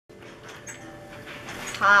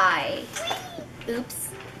hi. Oops.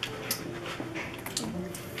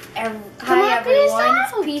 Hi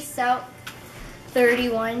everyone. Peace out.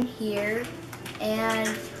 31 here,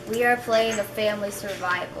 and we are playing a family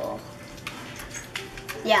survival.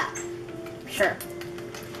 Yeah, sure.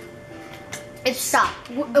 It's stop.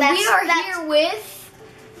 We are here with.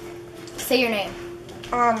 Say your name.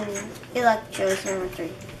 Electros number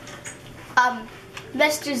 3.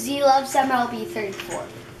 MrZLovesMLB 34.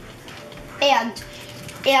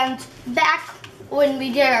 And back when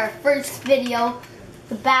we did our first video,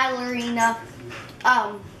 the battle arena,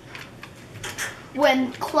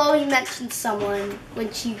 when Chloe mentioned someone,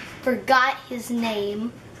 when she forgot his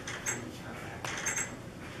name,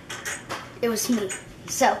 it was me.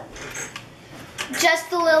 So,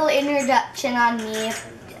 just a little introduction on me.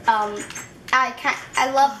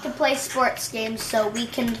 I love to play sports games, so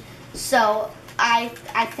I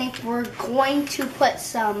think we're going to put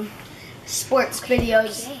some sports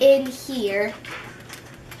videos in here.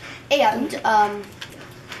 And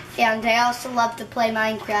I also love to play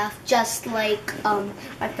Minecraft, just like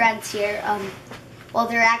my friends here. Well,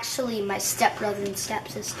 they're actually my stepbrother and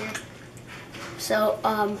stepsister. So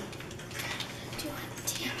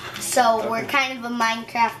we're kind of a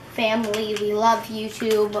Minecraft family. We love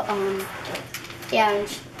YouTube, and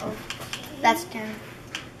that's kind of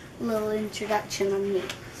a little introduction on me.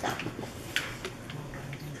 So,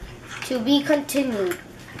 to be continued.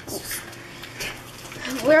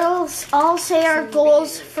 We'll all say our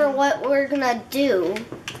goals for what we're gonna do.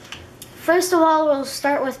 First of all, we'll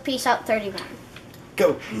start with Peace Out 31.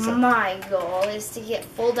 Go, Peace Out. My goal is to get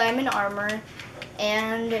full diamond armor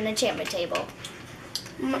and an enchantment table.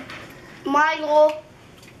 My goal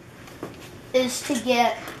is to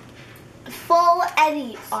get full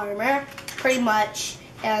any armor, pretty much,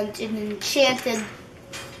 and an enchanted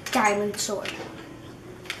diamond sword.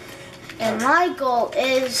 And my goal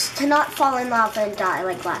is to not fall in lava and die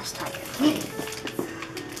like last time.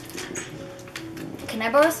 Can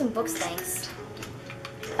I borrow some books, thanks?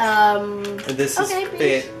 And this is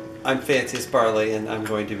I'm Fancy Barley, and I'm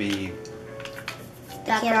going to be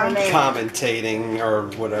commentating or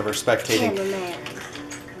whatever, spectating.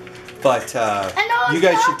 But you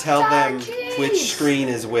guys should tell them which screen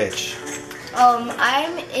is which.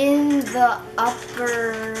 I'm in the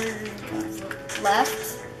upper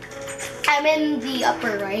left. I'm in the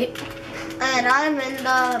upper right. And I'm in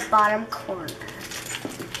the bottom corner.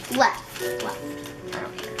 Left. I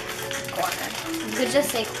don't care. Corner. You could just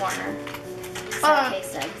say corner.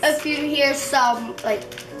 If you hear some like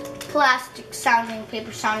plastic sounding,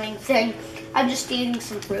 paper sounding thing, I'm just eating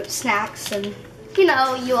some fruit snacks, and you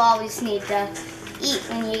know, you always need to eat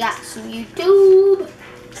when you got some YouTube.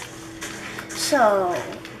 So,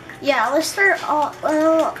 yeah, let's start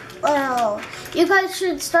well, you guys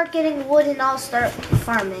should start getting wood and I'll start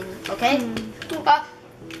farming, okay?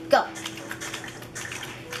 Go.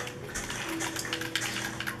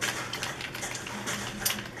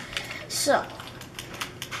 So,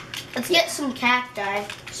 let's get some cacti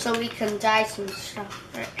so we can dye some stuff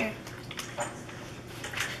right here.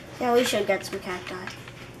 Yeah, we should get some cacti.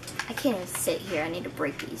 I can't even sit here. I need to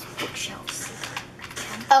break these bookshelves.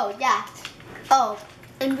 Oh, yeah. Oh,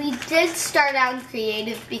 and we did start out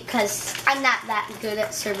creative because I'm not that good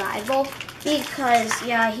at survival. Because,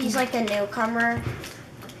 yeah, he's like a newcomer.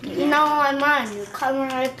 Yeah. No, I'm not a newcomer.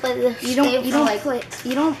 I played this game I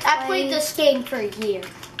played this game for a year.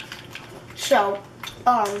 So,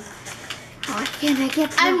 why can't I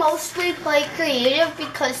get this? I mostly play creative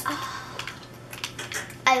because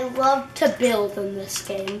I love to build in this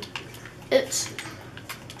game. It's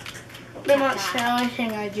pretty much the only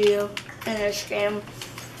thing I do in this game.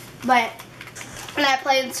 But when I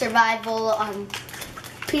play in survival,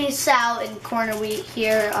 Peace Out and Corner Wheat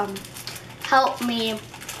here help me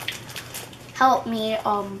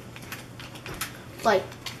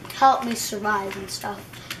survive and stuff,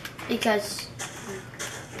 because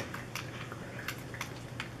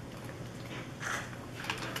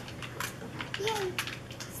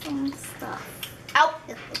some stuff.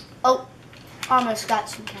 Oh, almost got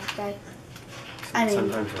some cacti.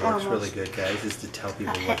 Sometimes what works really good, guys, is to tell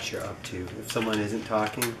people what you're up to. If someone isn't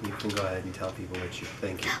talking, you can go ahead and tell people what you're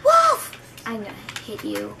thinking. Wolf! I'm gonna hit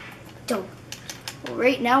you. Don't. Well,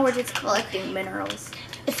 right now we're just collecting minerals.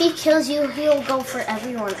 If he kills you, he'll go for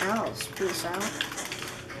everyone else. Peace out. I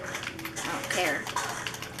don't care.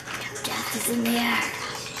 Death is in the air.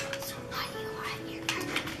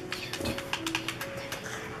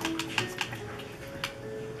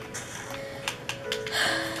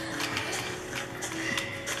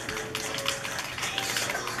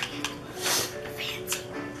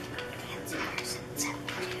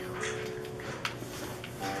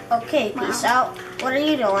 Okay, peace out. What are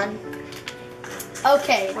you doing?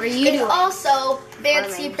 Okay, What are you doing? Also,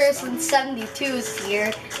 Fancy Person 72 is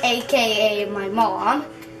here, aka my mom.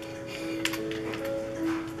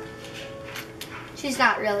 She's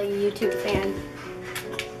not really a YouTube fan.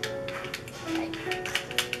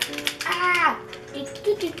 Ah!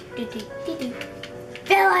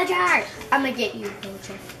 Villagers! I'm gonna get you,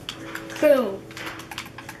 villager. Boom.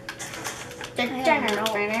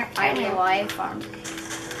 I need a farm.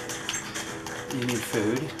 You need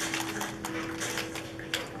food.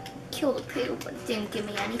 Killed a pig, but it didn't give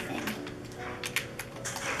me anything.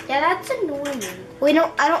 Yeah, that's annoying.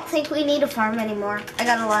 I don't think we need a farm anymore. I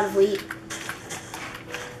got a lot of wheat.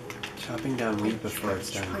 Chopping down wheat before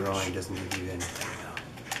it's done growing doesn't give you anything.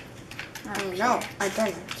 I know, I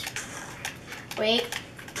didn't. Wait.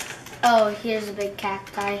 Oh, here's a big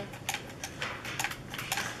cacti.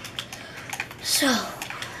 So,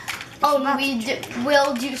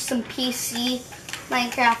 we'll do some PC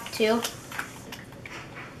Minecraft too.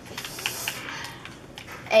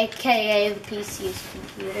 AKA the PC is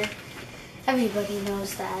computer. Everybody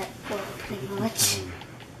knows that. Well, pretty much. You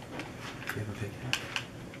have a pickaxe?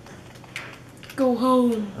 Go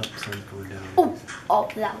home. Oh, sun's going down. Oh,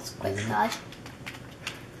 that was quick, gosh.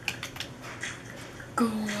 Go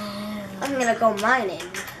home. I'm gonna go mining.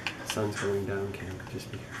 Sun's going down, Cam. Just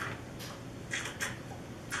be careful.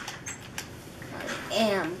 I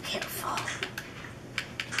am careful.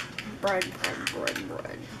 Bread.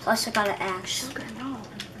 Plus, I got an axe. No.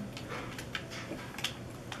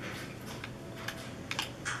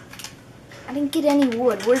 I didn't get any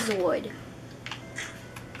wood. Where's the wood?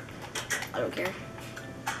 I don't care.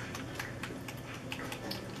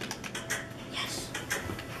 Yes.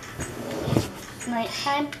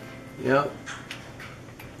 Nighttime? Yep.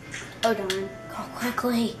 Oh, darn. Go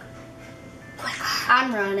quickly.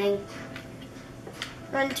 I'm running.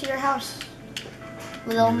 Run to your house.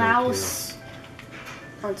 Little mouse.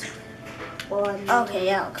 Okay,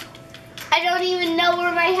 yeah, I'll go. I don't even know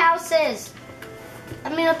where my house is.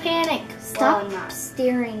 I'm in a panic. Stop Well, I'm not.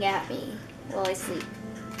 staring at me while I sleep.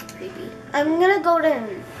 Creepy. I'm gonna go to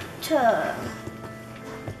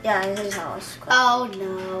his house. Oh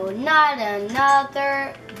no, not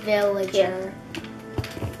another villager.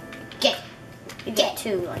 You get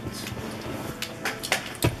 2 lights.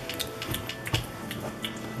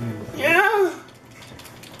 Yeah.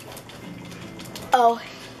 Oh,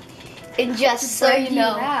 and just so you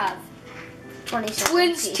know, 27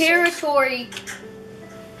 Twins pieces. territory.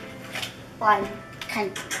 1,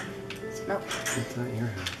 10. Nope. It's not your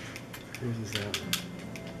house. Whose is that?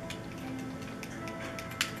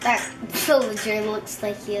 That villager looks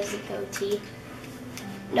like he has a goatee.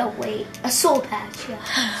 No, wait, a soul patch. Yeah.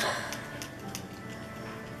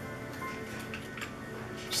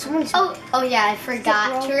 Oh yeah, I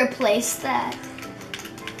forgot to replace that.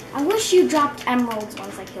 I wish you dropped emeralds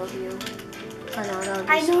once I killed you. I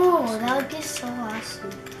know, that would be so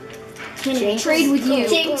awesome. Can I trade with you?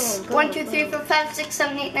 Jinx, 1, 2, 3, 4, 5, 6,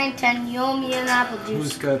 7, 8, 9, 10. You owe me an apple Who's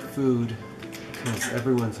juice. got food? Because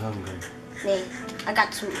everyone's hungry. Me. I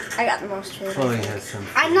got the most food. Chloe has some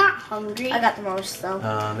food. I'm not hungry. I got the most though.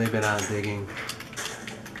 They've been out digging.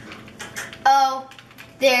 Oh,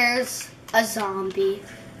 there's a zombie.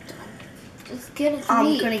 It's good as I'm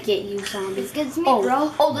me. gonna get you, zombie. It's good as me, Oh,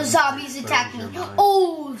 bro. oh, the zombies attacked me. Your mind.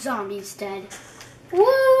 Oh, zombie's dead.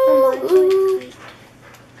 Woo!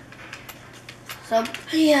 So,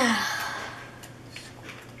 Yeah.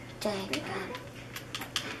 Dang.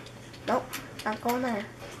 Nope. Not going there.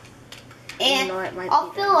 and You know it might I'll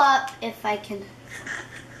be fill up if I can.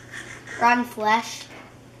 Run flesh.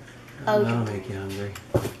 Oh, That'll darn. make you hungry.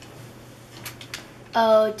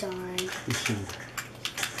 Oh, darn. You should.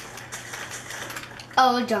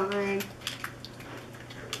 Oh, darn.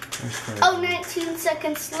 Oh, 19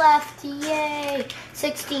 seconds left. Yay.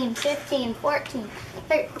 16, 15, 14,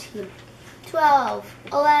 13, 12,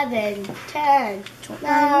 11, 10,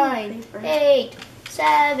 9, 8,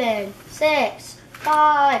 7, 6,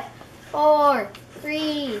 5, 4,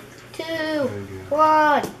 3, 2,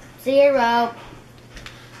 1, 0.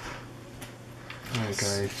 Alright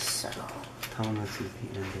guys, So. tell them this is the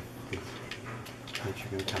end of this video. That you're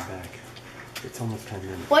going to come back. It's almost 10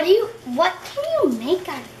 minutes. What can you make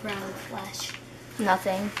out of brown flesh?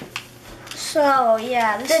 Nothing. So,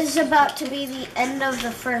 yeah, this is about to be the end of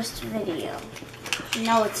the first video.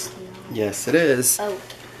 No, it's not. Yes, it is.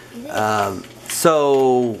 Oh.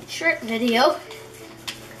 So Short video.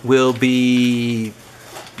 we'll be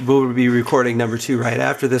recording number 2 right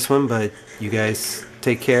after this one, but you guys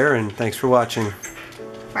take care and thanks for watching.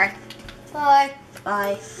 Bye. Bye.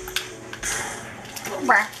 Bye.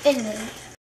 Bye.